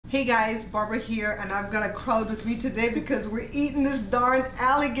Hey guys, Barbara here, and I've got a crowd with me today because we're eating this darn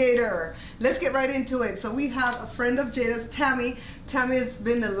alligator. Let's get right into it. So we have a friend of Jada's, Tammy. Tammy has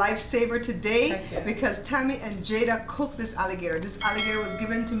been the lifesaver today because Tammy and Jada cooked this alligator. This alligator was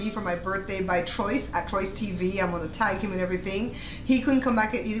given to me for my birthday by Troyce at Troyce TV. I'm gonna tag him and everything. He couldn't come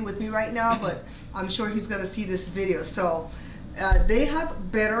back and eat it with me right now, but I'm sure he's gonna see this video. So they have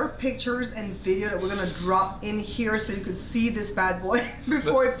better pictures and video that we're gonna drop in here so you could see this bad boy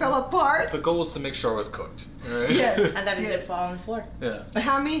before it fell apart. The goal was to make sure it was cooked. Right? Yes. And that it didn't fall on the floor. Yeah.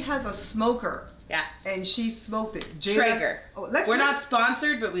 Tammy has a smoker. Yes. And she smoked it. Jada, Traeger. Oh, We're not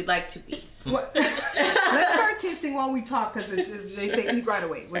sponsored, but we'd like to be. Let's start tasting while we talk because they say eat right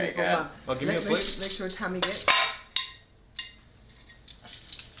away when it's going on. Well, give me a plate. Make sure Tammy gets.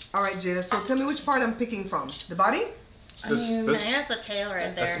 All right, Jada. So tell me which part I'm picking from. The body? This, that's a tail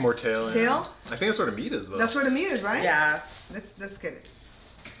right there. That's more tail. Yeah. Tail? I think that's where the meat is, though. That's where the meat is, right? Yeah. Let's get it.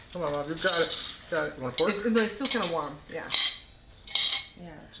 Come on, Mom. You got it. Got it. You want a fork? It's still kind of warm. Yeah. Yeah.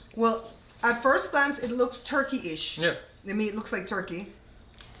 Well, at first glance, it looks turkey-ish. Yeah. The meat looks like turkey.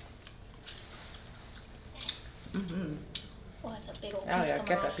 Oh, that's a big old piece. Oh yeah,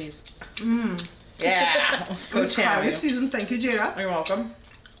 get off. that piece. Mmm. Yeah. Go Tammy. Season. Thank you, Jada. You're welcome.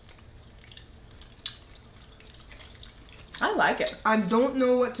 I like it. I don't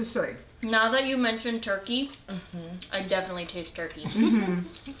know what to say. Now that you mentioned turkey, I definitely taste turkey.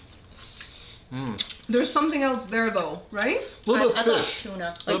 There's something else there though, right? A little bit I of thought fish.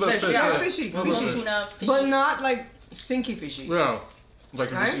 tuna. A little bit of fish. Yeah, Yeah. fishy. A little bit of fish. Tuna, fishy. But not like stinky fishy. Yeah. Like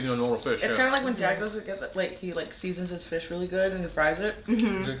you're Right? just eating a normal fish. It's yeah. kind of like when Dad goes to get that, like he like seasons his fish really good and he fries it.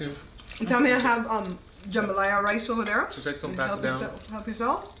 And tell me, I have jambalaya rice over there. So take some, pass it down. Help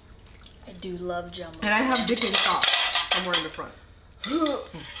yourself. I do love jumbo. And I have dipping sauce somewhere in the front.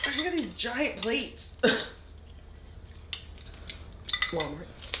 I should get these giant plates. Walmart.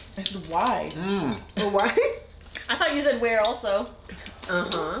 I said why? Oh, why? I thought you said where also.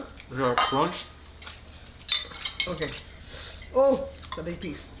 Uh-huh. You got crunch? Okay. Oh, the big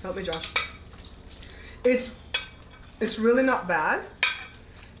piece. Help me, Josh. It's really not bad.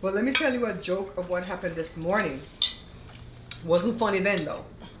 But let me tell you a joke of what happened this morning. Wasn't funny then, though.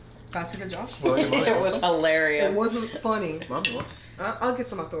 Pass it to Josh. Well, It was hilarious. It wasn't funny. Mommy, what? I'll get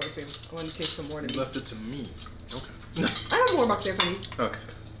some afterwards, baby. I want to taste some more. You left it to me. Okay. I have more back there for you. Okay.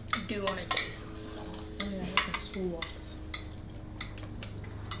 I do want to taste some sauce.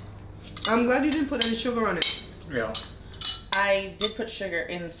 I'm glad you didn't put any sugar on it. Yeah. I did put sugar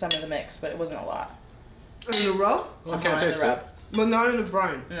in some of the mix, but it wasn't a lot. In the rub? Well, I can't in the taste rub. it. But not in the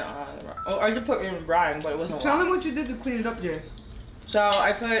brine. No, not in the rub. Oh, I did put it in brine, but it wasn't a Tell lot. them what you did to clean it up, Jay. So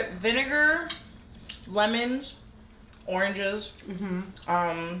I put vinegar, lemons, oranges,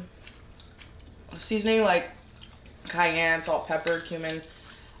 seasoning like cayenne, salt, pepper, cumin,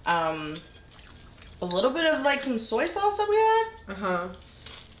 a little bit of like some soy sauce that we had, Uh-huh.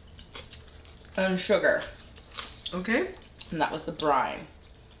 and sugar, Okay. and that was the brine.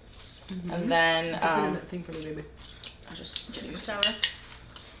 And then that thing for me, baby. I'll just Super use. sour.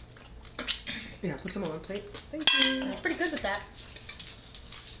 Yeah, put some on my plate. Thank you. That's pretty good with that.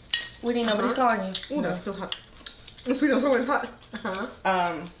 Woody, nobody's calling you. Oh, that's still hot. The sweet is always hot.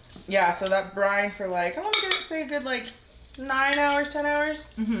 Uh-huh. Yeah, so that brine for like, I want to say a good like 9 hours, 10 hours.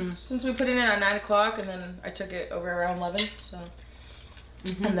 Since we put it in at 9 o'clock and then I took it over around 11, so.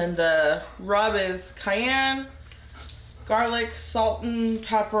 And then the rub is cayenne, garlic, salt and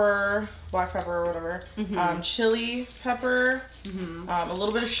pepper, black pepper or whatever, chili pepper, a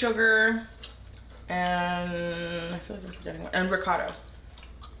little bit of sugar, and I feel like I'm forgetting one, and ricotta.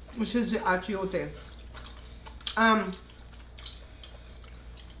 Which is the achiote.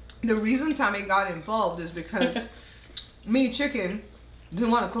 The reason Tammy got involved is because me, chicken,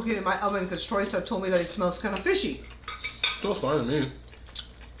 didn't want to cook it in my oven because Troyce had told me that it smells kind of fishy. Still fine to me.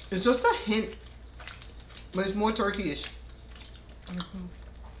 It's just a hint, but it's more turkey-ish.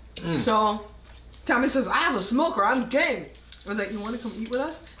 So Tammy says, I have a smoker, I'm game. I was like, you want to come eat with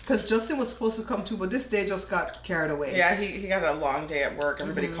us? Because Justin was supposed to come too, but this day just got carried away. Yeah, he got a long day at work.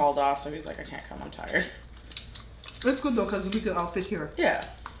 Everybody called off, so he's like, I can't come, I'm tired. It's good though, because we can all fit here. Yeah.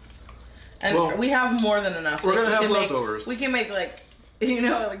 And Well, we have more than enough. we're gonna have can make- leftovers. we can make like, you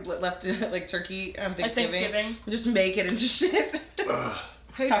know, like left like turkey on Thanksgiving. Thanksgiving. Just make it into shit.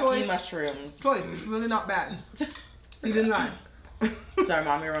 Hey, Tucky Troyce. mushrooms. Troyce, it's really not bad. You didn't lie. Sorry,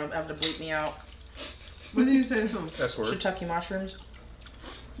 Mom, you're gonna have to bleep me out. What did you say? So? That's word. Shiitake mushrooms.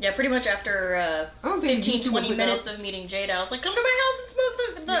 Yeah, pretty much after I don't think 15, YouTube 20 would minutes out. of meeting Jada, I was like, come to my house and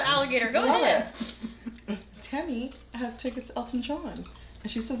smoke the alligator. Go Love ahead. it. Tammy has tickets to Elton John.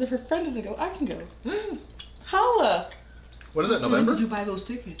 And she says if her friend doesn't go, I can go. Holla. What is that, When November? did you buy those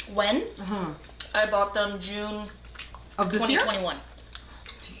tickets? When? Uh-huh. I bought them June Of this year? 2021.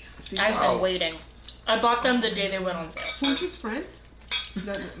 See, I've been waiting. I bought them the day they went on sale. who's his friend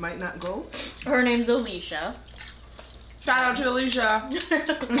that might not go? Her name's Alicia. Shout out to Alicia.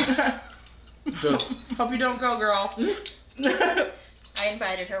 Does, Hope you don't go, girl. I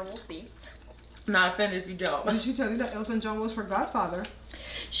invited her. We'll see. Not offended if you don't. Did she tell you that Elton John was her godfather?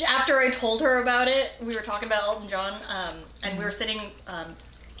 After I told her about it, we were talking about Elton John, and we were sitting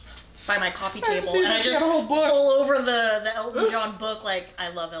by my coffee table, see and I that just she got a whole book. pull over the Elton John book, like, I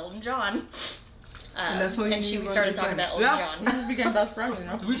love Elton John. And that's what you and she need to started be talking friends. about Yeah, Elton we John. became best friends, you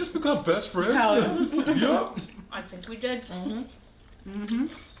know. did we just become best friends? Hell yeah. Yup. I think we did. Mm-hmm.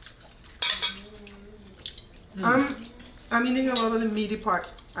 I'm eating a lot of the meaty part.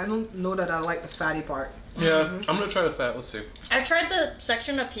 I don't know that I like the fatty part. Yeah, I'm gonna try the fat. Let's see. I tried the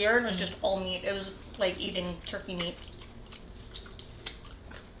section up here, and it was just all meat. It was like eating turkey meat.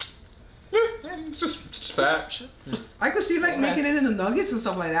 It's just fat. I could see like making it in the nuggets and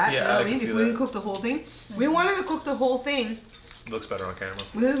stuff like that. Yeah, you know what I I mean? can If see we didn't that. cook the whole thing. We wanted to cook the whole thing. Looks better on camera.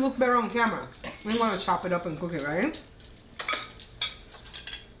 We didn't look better on camera. We want to chop it up and cook it, right?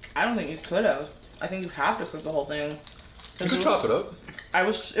 I don't think you could have. I think you have to cook the whole thing. You can chop it up.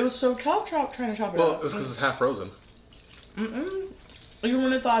 It was so tough trying to chop it Well, up. it's because it's half frozen. You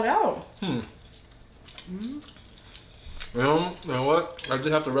wouldn't have thought out. You know what? I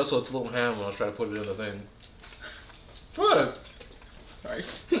did have to wrestle its little hand when I was trying to put it in the thing. What? Sorry.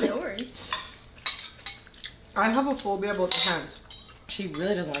 No worries. I have a phobia about the hands. She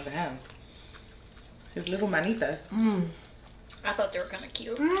really doesn't like the hands. His little manitas. I thought they were kind of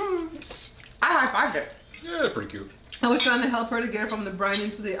cute. I high-fived it. Yeah, they're pretty cute. I was trying to help her to get her from the brine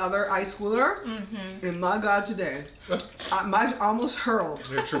into the other ice cooler. And my God, today. I almost hurled.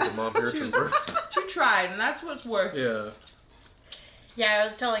 You're a trooper, Mom. You're a trooper. She tried, and that's what's worth. Yeah. Yeah, I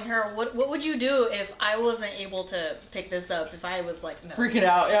was telling her, what would you do if I wasn't able to pick this up? If I was like, no. Freaking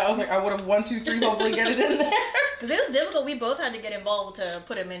out. Yeah, I was like, I would have 1, 2, 3, hopefully get it in there. Because it was difficult. We both had to get involved to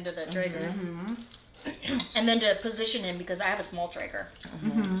put him into the trigger. And then to position him, because I have a small trigger.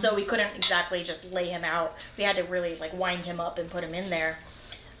 So we couldn't exactly just lay him out. We had to really like wind him up and put him in there.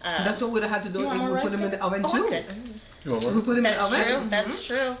 That's what we'd have had to do you if want we more put him in the oven Oh, I too. could. You want We more? put him in the That's oven. true. That's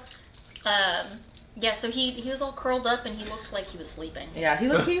true. Yeah, so he was all curled up and he looked like he was sleeping. Yeah, he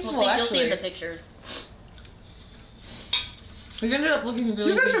looked peaceful, You'll see actually. in the pictures. He ended up looking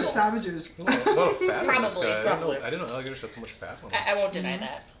really You guys are peaceful. savages. A lot of fat on this Probably, guy. probably. I didn't know alligators had so much fat on them. I won't deny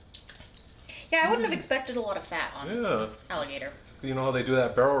that. Yeah, I wouldn't have expected a lot of fat on Yeah. alligator. You know how they do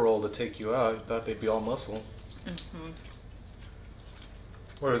that barrel roll to take you out? I thought they'd be all muscle.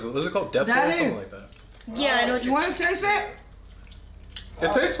 What is it? Is it called death roll or Daddy. something like that? Yeah, I know what You you're... want to taste it?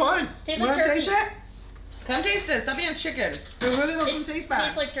 It tastes fine. Tastes You like want to turkey. taste it? Come taste it. Stop being chicken. It really doesn't taste bad.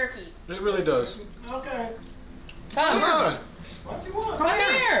 Tastes like turkey. It really does. Okay. Come Come on. What you want? Come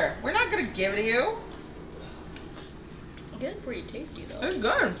here. We're not going to give it to you. It is pretty tasty though. It's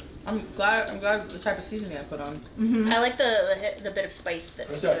good. I'm glad the type of seasoning I put on. I like the bit of spice that's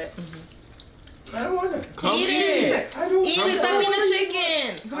What's to that? it. I don't want it. Come Eat eat it. it. I don't Eat want it. it. Stop being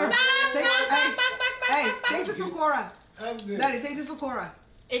a chicken. Come here. Hey, take this for Cora. I'm good. Daddy, take this for Cora.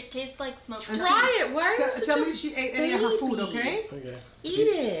 It tastes like smoked And turkey. Try it. Why are you such Tell a... me if she ate any of her food, baby. okay? Okay. Eat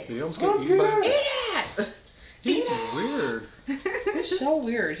it. Did he almost get eaten by Eat it. He's weird. He's so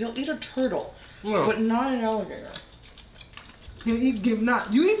weird. He'll eat a turtle, No. but not an alligator. You eat give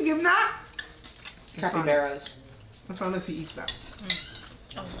not. You eat give not? Capybaras. I found out if he eats that.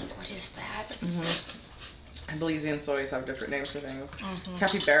 I was like, what is that? And Belize and soys have different names for things.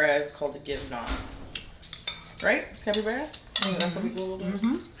 Capybara is called a give not. Right? It's capybara? I think that's what we Googled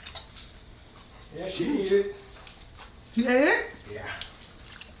it. Yeah, she eat it. You ate it? Yeah.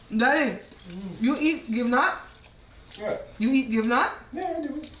 Daddy, you eat give not? What? You eat give not? Yeah, I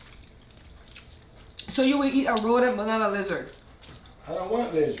do. So you would eat a rodent but not a lizard? I don't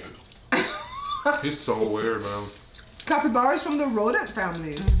want lizard. He's so weird, man. Capybaras from the rodent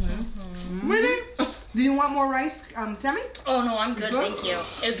family. Really? Do you want more rice, Tammy? Oh no, I'm good, Good? thank you.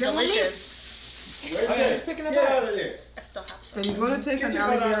 It's Get one delicious. Wait a Okay, minute. just picking it Get up. out of there. I still have And you're going to take an Get your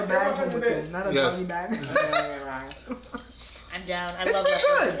alligator butt bag out home of with bed. you, not a Yes. doggy bag. I'm down. I It's love pretty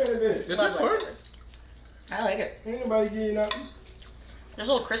leftovers. Get out of there. It's Love fun. leftovers. I like it. Ain't nobody give you nothing. There's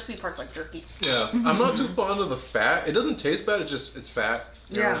little crispy parts like jerky. Yeah. I'm not too fond of the fat. It doesn't taste bad. It's fat.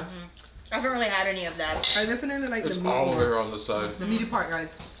 You Yeah. know? I haven't really had any of that. I definitely like It's the meat all more. there on the side. The meaty part, guys.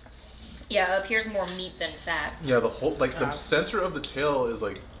 Yeah, up here's more meat than fat. Yeah, the whole the center of the tail is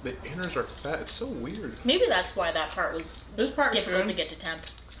like the inners are fat. It's so weird. Maybe that's why that part was This part is difficult to good. get to temp.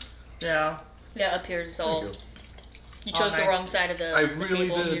 Yeah. Yeah, up here's all Thank you. You chose the nice. wrong side of the I the really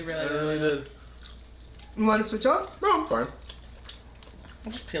table. did. You really I really did. You want to switch up? No, I'm fine.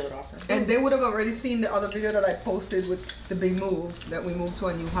 I'll just peel it off. And they would have already seen the other video that I posted with the big move that we moved to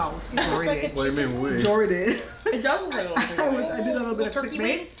a new house. Jory like did. What do you mean we? Jory did. It does look like a little I did a little bit of Turkey clickbait.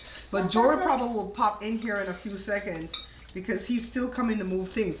 wing? But Jory probably will pop in here in a few seconds because he's still coming to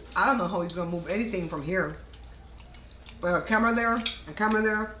move things. I don't know how he's gonna move anything from here. Well, a camera there, a camera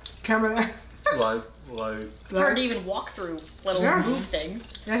there, camera there. Like. It's hard to even walk through, let alone Yeah. move things.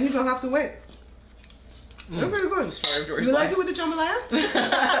 Yeah, he's gonna have to wait. They're pretty good. Story of Jory's You like life. it with the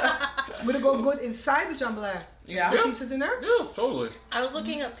jambalaya? Would it go good inside the jambalaya? Yeah. Yeah. Pieces in there? Yeah, totally. I was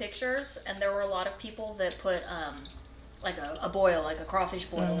looking up pictures, and there were a lot of people that put like a boil, like a crawfish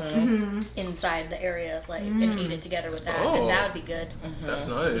boil, inside the area, like and ate it together with that, Oh. and that would be good. That's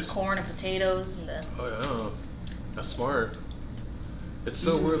Some nice. corn and potatoes, and the Oh yeah, that's smart. It's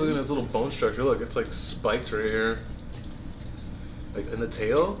so weird looking at this little bone structure. Look, it's like spiked right here, like in the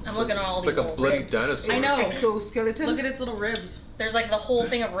tail. I'm looking at all It's these like a little bloody ribs. dinosaur. I know. Exoskeleton. Look at its little ribs. There's like the whole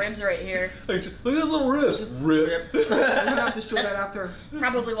thing of ribs right here. Like, look at those little ribs. Rip. I'm gonna have to show that after.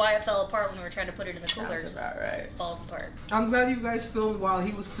 Probably why it fell apart when we were trying to put it in the Sounds coolers. about right. It falls apart. I'm glad you guys filmed while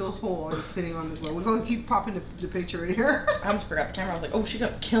he was still whole and sitting on the floor. We're gonna keep popping the picture in here. I almost forgot the camera. I was like, oh, she's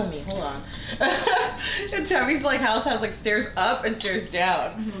gonna kill me. Hold on. And Tammy's like house has like stairs up and stairs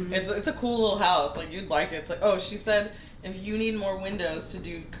down. It's a cool little house. Like you'd like it. It's like, oh, she said if you need more windows to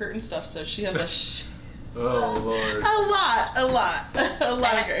do curtain stuff, so she has Oh lord. a lot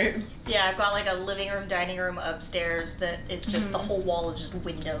of curtains. Yeah, I've got like a living room, dining room upstairs that is just the whole wall is just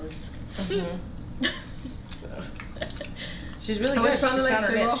windows. So, she's really I good. was trying to She's like found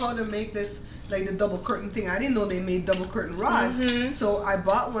her figure out niche. how to make this like the double curtain thing. I didn't know they made double curtain rods, so I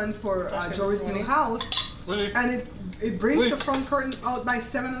bought one for Josh, Jory's this new morning. house, Wait. and it brings Wait. the front curtain out by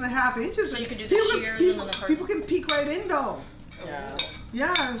 7.5 inches. So you could do the People- shears people, and then the curtain. people can peek right in though. Yeah.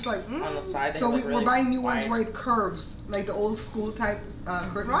 Yeah, it's like On the side, they So look we're really buying new ones wide. where it curves, like the old school type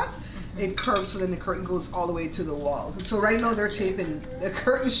curtain rods. It curves, so then the curtain goes all the way to the wall. So right now they're taping the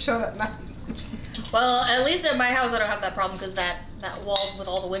curtain shut at night. Well, at least at my house I don't have that problem because that wall with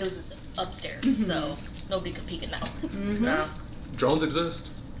all the windows is upstairs, so nobody could peek in that one. No. Drones exist.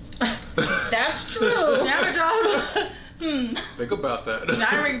 That's true. Damn it, Josh. Think about that. Now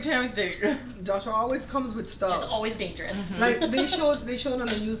I make Tammy think. Joshua always comes with Which is stuff. always dangerous. Like they showed on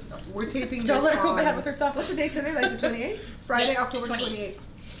the news. We're taping Don't this let her go on- bad with her thoughts. What's the date today? Like the 28th? Friday, Yes, October 28th. 28th.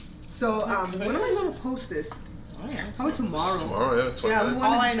 So when am I gonna post this? Oh, yeah. Probably tomorrow. Tomorrow, yeah, 29. Yeah, we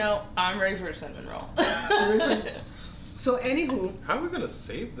want- All I know, I'm ready for a cinnamon roll. So anywho, How are we gonna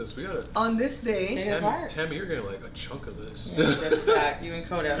save this? We gotta. on this day, Take it apart. Tammy, you're getting like a chunk of this. Yeah, that's that. You and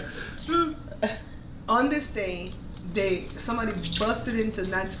Coda. on this day, somebody busted into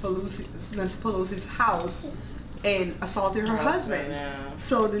Nancy Pelosi's house and assaulted her husband. Yeah.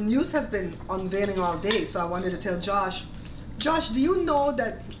 So the news has been unveiling all day. So I wanted to tell Josh. Josh, do you know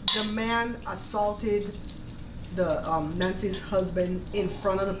that the man assaulted the Nancy's husband in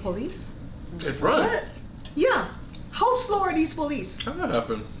front of the police? In front. What? Yeah. How slow are these police? How'd that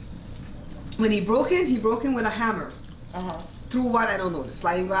happen? When he broke in with a hammer. Uh-huh. Through what? I don't know. The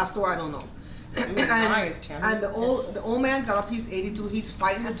sliding glass door? I don't know. Nice, Tammy. And the old man got up. He's 82. He's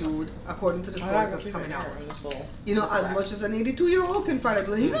fighting the dude, according to the stories that's coming out. You know, as much as an 82-year-old can fight a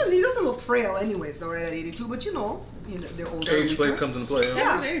dude, he doesn't look frail, anyways, though, right at 82. But you know they're older. Age play weaker. comes into play.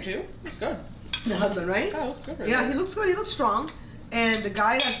 Yeah. He's 82. He's good. The husband, right? Oh, good for Yeah, him. he looks good. He looks strong. And the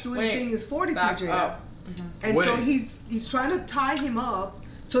guy that's doing the Wait, thing is 42, back Jada. up. And so Wait. he's trying to tie him up.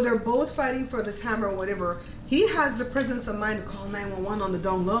 So they're both fighting for this hammer or whatever. He has the presence of mind to call 911 on the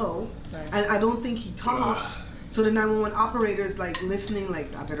down low. Right. And I don't think he talks. So the 911 operator is like listening, like,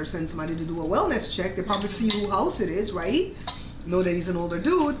 I better send somebody to do a wellness check. They probably see who house it is, right? Know that he's an older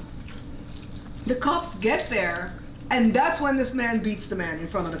dude. The cops get there, and that's when this man beats the man in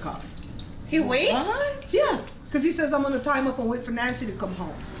front of the cops. He waits? What? Yeah, because he says, I'm going to tie him up and wait for Nancy to come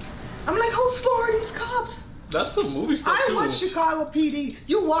home. I'm like, how slow are these cops? That's some movie stuff I too. watch Chicago PD.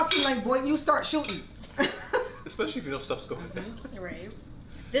 You walk in like, boy, and you start shooting. Especially if you know stuff's going down. Right.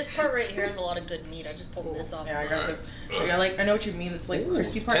 This part right here has a lot of good meat. I just pulled this off. Yeah, I got this. Yeah, like I know what you mean. This like Ooh,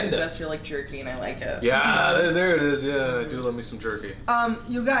 crispy part tender. does feel like jerky, and I like it. Yeah, there it is. Yeah, I do love me some jerky.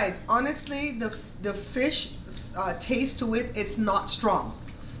 You guys, honestly, the fish taste to it, it's not strong.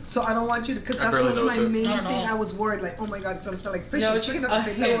 So I don't want you to, because I that's barely was my noticed it. main Not at thing. all. I was worried, like, oh my god, it sounds like fish. No, and it's chicken just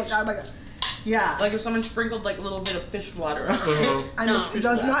doesn't a say, no, hint. god, my god. Yeah. Like if someone sprinkled like a little bit of fish water on it. Uh-huh. And No. it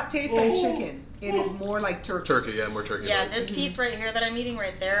does not taste like chicken. It is more like turkey. Turkey, yeah, more turkey. Yeah, like. this piece right here that I'm eating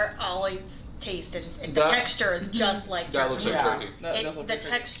right there, I'll eat taste, and the texture is just like That looks turkey. like turkey. That does look The like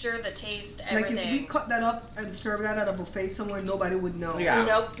turkey. texture, the taste, Like everything. if we cut that up and serve that at a buffet somewhere, nobody would know. Yeah.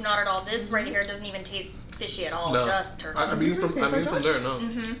 Nope, not at all. This right here doesn't even taste fishy at all. No. Just turkey. I mean from there, no.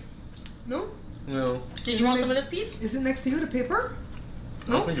 Mm-hmm. No? No. Did you want some of this piece? Is it next to you, the paper?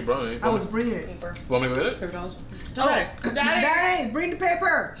 I don't think you brought any. I was bringing it. Paper. Want me to get it? $50. Oh, Daddy, bring the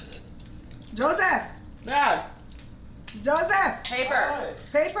paper. Joseph. Dad. Joseph. Paper.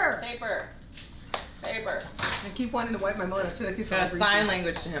 Paper. Paper. Paper. I keep wanting to wipe my mouth. I feel like it's Got all sign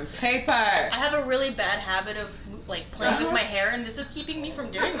language to him. Paper. I have a really bad habit of like playing with my hair, and this is keeping me from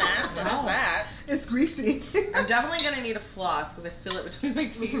doing that. So there's that. It's greasy. I'm definitely gonna need a floss because I feel it between my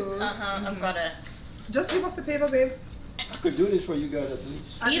teeth. I've got to. Just give us the paper, babe. I could do this for you guys at least.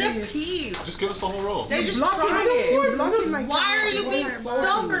 At Eat a least. piece. Just give us the whole roll. They just Blocking tried it. it. You're blocking my Why camera. are you being Why?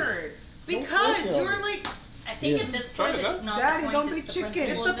 stubborn? Because pressure. you're like, I think Yeah. at this Try point it, it's Dad. not Daddy, the don't point, be it's chicken.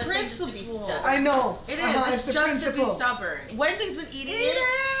 principle. It's the thing just to be principle. stubborn. I know. it is. It's It's the just to principle. be stubborn. Wednesday's been eating Eat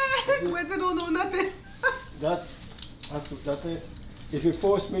it. it. Wednesday don't know nothing. That's it. If you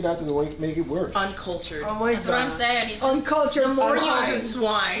force me, that will make it worse. Uncultured. Oh my That's what I'm God. saying. He's just, Uncultured the more you- swine.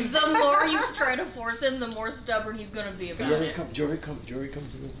 swine. the more you try to force him, the more stubborn he's gonna be about Jory, it. come. Jory, come. Jory, come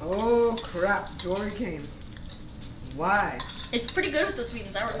to me. Oh crap, Jory came. Why? It's pretty good with the sweet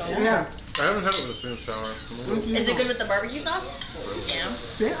and sour sauce. Yeah. I haven't had it with a sweet and sour. Is it good with the barbecue sauce? Yeah.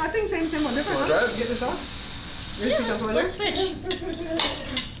 See, I think same one different. Wanna Huh? try it? Get the sauce. Let's switch.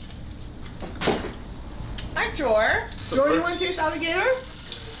 Hi, Jor. Jory, you want to taste alligator?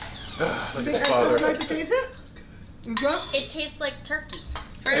 Like Big his extra father. would like to taste it? You go? It tastes like turkey.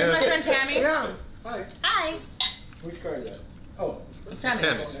 Where's my friend Tammy? Yeah. Hi. Hi. Which car is that? Oh. It's It's Tammy.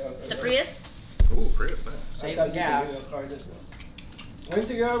 Tammy's. The Prius. Ooh, Prius, nice. I Saving thought you gas. could get a car this one. When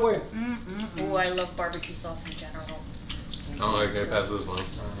to go away? Ooh, I love barbecue sauce in general. Oh, I can't pass this one.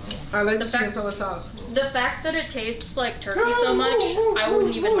 I like the The sweet and fact- sour sauce. The fact that it tastes like turkey so much, I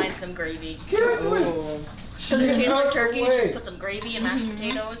wouldn't even mind some gravy. Get out of the way. Does it taste like Out turkey? of the way. Just put some gravy and mashed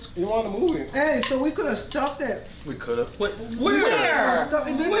potatoes. You want to move it? Hey, so we could have stuffed it. We could have. Wait, Where? Stuff,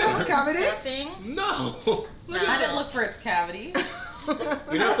 it didn't have a cavity. Stuffing. No! I didn't look for its cavity.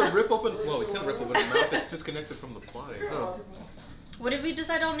 We'd have to rip open. Well, we can't rip open the mouth. It's disconnected from the body. Oh. What did we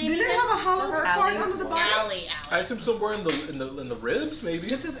decide on naming Did it it? have a hollow part Allie. under the body? Allie. I assume somewhere in the ribs, maybe.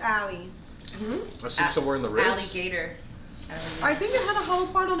 This is Allie. I assume somewhere in the ribs. Alligator. I think it had a hollow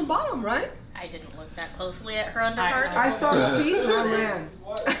part on the bottom, right? I didn't look that closely at her underpart. I saw the feet and I ran.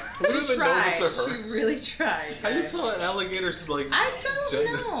 Who She even knows tried. it's a She her? really tried. How you guys. tell an alligator's like? I don't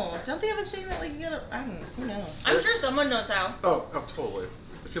gender? know. Don't they have a thing that like you gotta? I don't know. Who knows? I'm sure someone knows how. Oh, totally.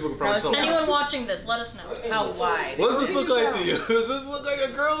 People could probably tell. Anyone watching this, let us know. How wide? What does this look like to you? Does this look like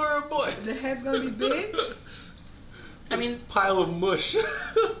a girl or a boy? The head's gonna be big. I mean, Pile of mush.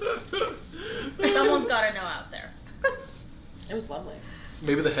 someone's got to know out there. It was lovely.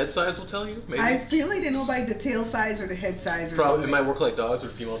 Maybe the head size will tell you. Maybe. I feel like they know by the tail size or the head size or Probably. It something. might work like dogs, or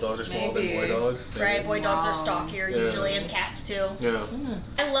female dogs are smaller than Maybe. boy dogs. Maybe. Right? Boy dogs are Wow. stockier Yeah. usually, and cats too. Yeah.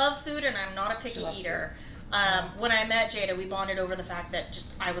 I love food, and I'm not a picky eater. When I met Jada, we bonded over the fact that just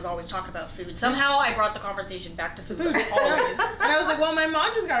I was always talking about food. Somehow I brought the conversation back to food. Always. And I was like, well, my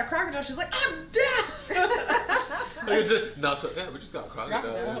mom just got a crocodile. She's like, I'm dead. No, so, yeah, we just got crocodile.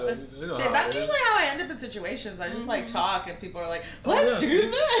 You know how That's it is. usually how I end up in situations. I just like talk, and people are like, Oh, let's yeah. do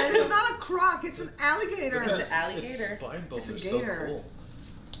And this. it's not a croc, it's an alligator. It's an alligator. Its spine bones It's a are so gator. cool.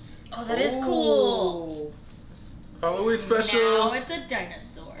 Oh, that is cool. Halloween special. Now it's a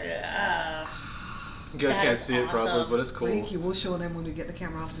dinosaur. Yeah. You guys That can't is see it probably, awesome. but it's cool. Thank you. We'll show them when we get the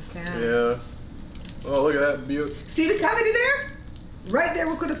camera off the stand. Yeah. Oh, look at that beauty. See the cavity there? Right there,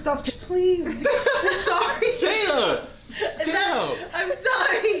 we could have stuffed it. Please. Sorry. Jada! Is Damn! that- I'm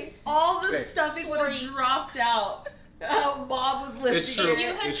sorry. All the Hey. stuffing would have Sorry. dropped out. How Bob was lifting It's true. it. You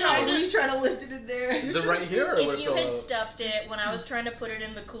had It's tried true. Were you trying to lift it in there? The right here or If with you had the... stuffed it when I was trying to put it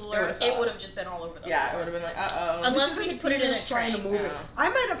in the It cooler, would've fell it would out. have just been all over the Yeah, it floor. would have been like, uh-oh. Unless should we have could put it seen in a us trying tray. to move it. Yeah. I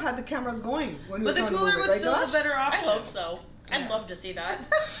might have had the cameras going when we But were the trying to cooler move it, was right, still Josh? the better I option. hope so. I'd love to see that.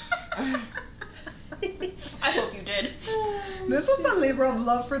 I hope you did. This was a labor of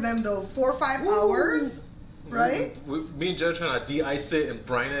love for them though. 4 or 5 hours, right? Me and Jada trying to de-ice it and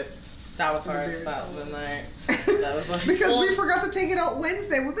brine it. That was the hard. beard. That was like, that was like. Because Well- we forgot to take it out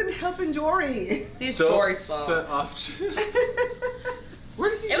Wednesday. We've been helping Jory. These Don't Dory's set fault. option. Where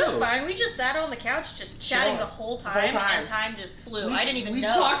did he It go? was fine. We just sat on the couch just chatting the whole time, and time just flew. I didn't even we know.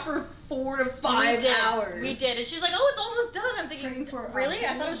 talked for 4 to 5 we did. hours. We did. And she's like, oh, it's almost done. I'm Praying thinking, for really?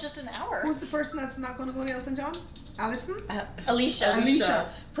 I thought it was just an hour. Who's the person that's not going to go to Elton John? Allison? Alicia. Alicia.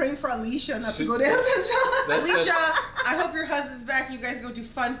 praying for Alicia not to go to Elton John. Alicia, I hope your husband's back. You guys go do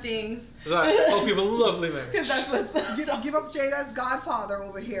fun things. I hope you have a lovely marriage. Because that's what's Give up Jada's godfather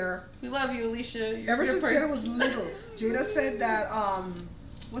over here. We love you, Alicia. Ever since Jada was little, Jada said that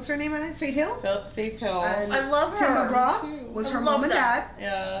what's her name? Faith Hill. Faith Hill. And I love her. Tim McGraw was her mom and dad.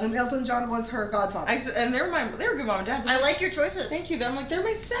 Yeah. And Elton John was her godfather. And they were good mom and dad. I like your choices. Thank you. I'm like, they're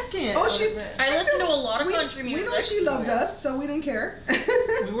my second. Oh, I listen to a lot of country music. We know she loved us, so we didn't care.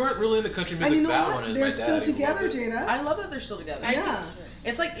 We weren't really into country music. And you know that what? one is They're my still dad. together, Jada. I love that they're still together. Yeah.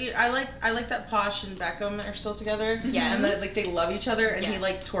 It's like I like that Posh and Beckham are still together. Yes. And that like they love each other, and he Yes.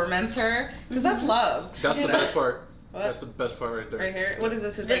 like torments her because that's love. That's the best part. What? That's the best part right there. Right here. What is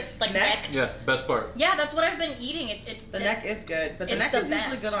this? Is This like neck. Yeah, best part. Yeah, that's what I've been eating. The neck is good, but the it's neck the is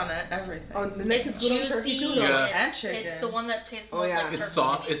usually best. good on everything. Oh, the neck It's is good on turkey juicy. too, though. Yeah. And It's chicken. the one that tastes Oh, most yeah. like It's turkey.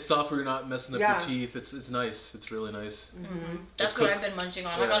 soft. It's soft where you're not messing up Yeah. your teeth. It's nice. It's really nice. That's It's what cooked. I've been munching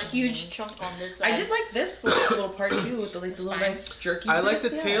on. Yeah. I got a huge chunk on this side. I did like this little part too with the little Spine. nice jerky. I like the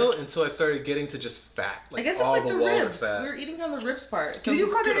bits, tail until I started getting to just fat. I Like guess it's all like the wallet ribs. fat. We were eating on the ribs part. So Did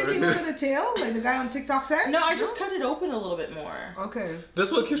you cut anything out of the tail, like the guy on TikTok said? No, I just cut it open a little bit more. Okay.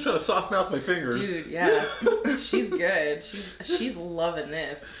 This one keeps trying to soft mouth my fingers. Dude, yeah, she's good. She's loving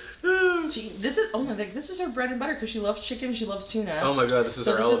this. This is her bread and butter because she loves chicken. She loves tuna. Oh my god, this is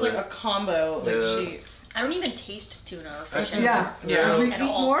So our this is element. like a combo. Like Yeah. I don't even taste tuna or fish Yeah. anymore. Yeah. We At eat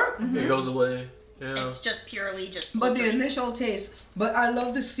all. more, It goes away. Yeah. It's just purely just. but the poultry. initial taste. But I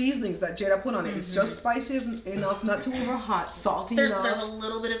love the seasonings that Jada put on it. It's just spicy enough, not too over hot, salty There's enough. a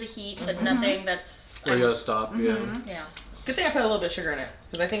little bit of the heat, but nothing that's. Where you gotta stop. Yeah. Yeah. Good thing I put a little bit of sugar in it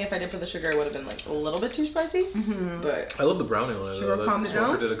because I think if I didn't put the sugar, it would have been like a little bit too spicy. But I love the brownie on it. Sugar though. calmed it Smoker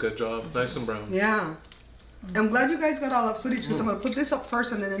down? did a good job. Nice and brown. Yeah. I'm glad you guys got all that footage because I'm going to put this up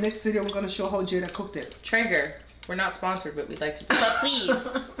first and then the next video we're going to show how Jada cooked it. Traeger, we're not sponsored, but we'd like to. But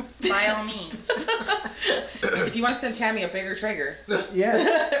please, by all means. If you want to send Tammy a bigger Traeger,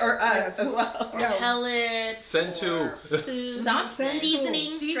 Yes. or us Yes. as well. Yeah. Pellets. Send two. or Food. Something.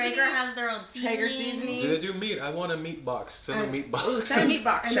 Seasonings. Traeger has their own Traeger seasonings. seasonings. Do they do meat? I want a meat box. Send a And- meat box. Ooh, send a meat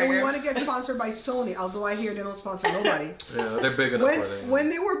box, And then we Traeger. want to get sponsored by Sony, although I hear they don't sponsor nobody. Yeah, they're big enough for them. When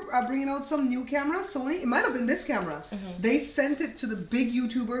they were bringing out some new camera, Sony, it might have been this camera, they sent it to the big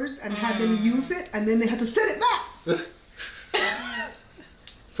YouTubers and had them use it, and then they had to send it back.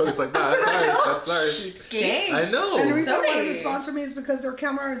 So it's like, nah, that's nice. That's nice. Cheapskates. Dang. I know. And the reason I wanted Sony. to sponsor me is because their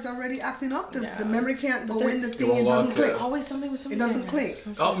camera is already acting up. The Yeah. memory can't go in the thing, won't it doesn't lock click. it. Always something with It something. doesn't click.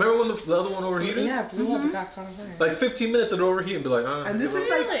 Oh, remember when the other one overheated? Yeah, blew up. It got caught on fire. Like 15 minutes it'd overheat and be like, And this is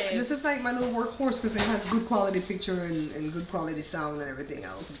Really? like my little workhorse because it has good quality picture and good quality sound and everything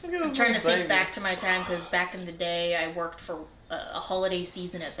else. I'm trying to think back to my time because back in the day I worked for a holiday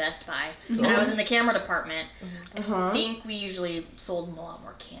season at Best Buy and I was in the camera department. I think we usually sold a lot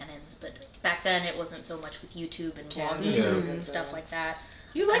more Canons, but back then it wasn't so much with YouTube and vlogging Yeah. and stuff like that.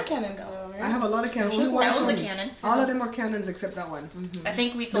 You like Canons though, right? I have a lot of Canon. That Only one That one's a Sony. Canon. All of them are Canons except that one. I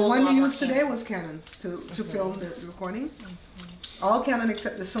think we The sold a one lot you more used today Canons. was Canon to film the recording. All Canon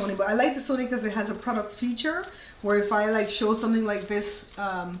except the Sony, but I like the Sony because it has a product feature where if I like show something like this,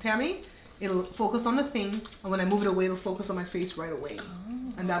 Tammy, it'll focus on the thing, and when I move it away, it'll focus on my face right away.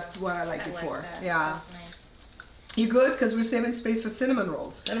 And that's what I like I it like for. that. Yeah. That's nice. You good? Because we're saving space for cinnamon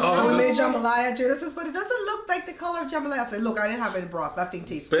rolls. Oh, So we good. made jambalaya. Jada says, but it doesn't look like the color of jambalaya. I said, look, I didn't have any broth. That thing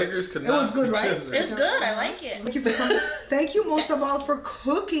tastes good. Beggars could It not was good, be right? choosers. It was good. I like it. Thank you for coming. Thank you most of all for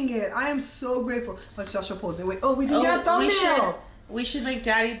cooking it. I am so grateful. Let's Joshua posing. Wait, we didn't get a thumbnail. We should make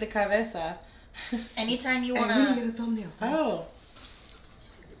Daddy the cabeza. Anytime you And we wanna, didn't get a thumbnail. Oh.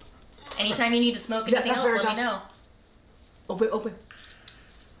 anytime you need to smoke Yeah, anything that's else, better, let me Josh. know. Open.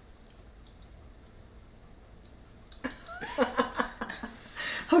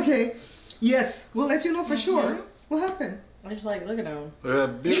 Okay. Yes, we'll let you know for sure. What happened? I just like, look at him.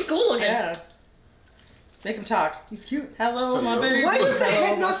 He's cool looking. Yeah. Make him talk. He's cute. Hello, my baby. Why does the Hello,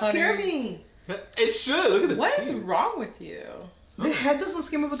 head my not honey. scare me? It should. Look at the What is teeth. wrong with you? The head doesn't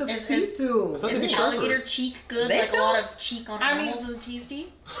scare me, but the Is- feet do. thought they'd be Isn't sharper. alligator cheek good? They Like a feel- lot of cheek on I mean- animals is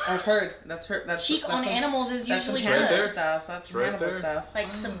tasty. I've heard. That's Cheek on some- animals is That's some usually Hannibal Right there. good. stuff. That's Right Hannibal there. stuff.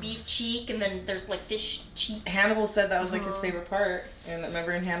 Like some beef cheek, and then there's like fish cheek. Hannibal said that was like his favorite part. And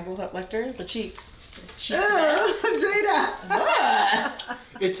remember in Hannibal Lecter, the cheeks. Is cheek the best? Jada. What?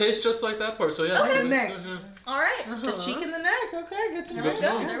 It tastes just like that part, so yeah. Okay. it's Neck. good, yeah. All right. The cheek and the neck. Okay, good to know. There we to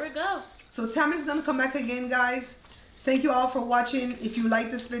go. know. There we go. So Tammy's gonna come back again, guys. Thank you all for watching. If you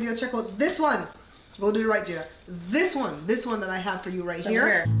like this video, check out this one. Go to the right, Jada. This one that I have for you right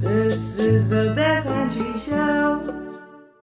here. This is the Beth Pantry Show.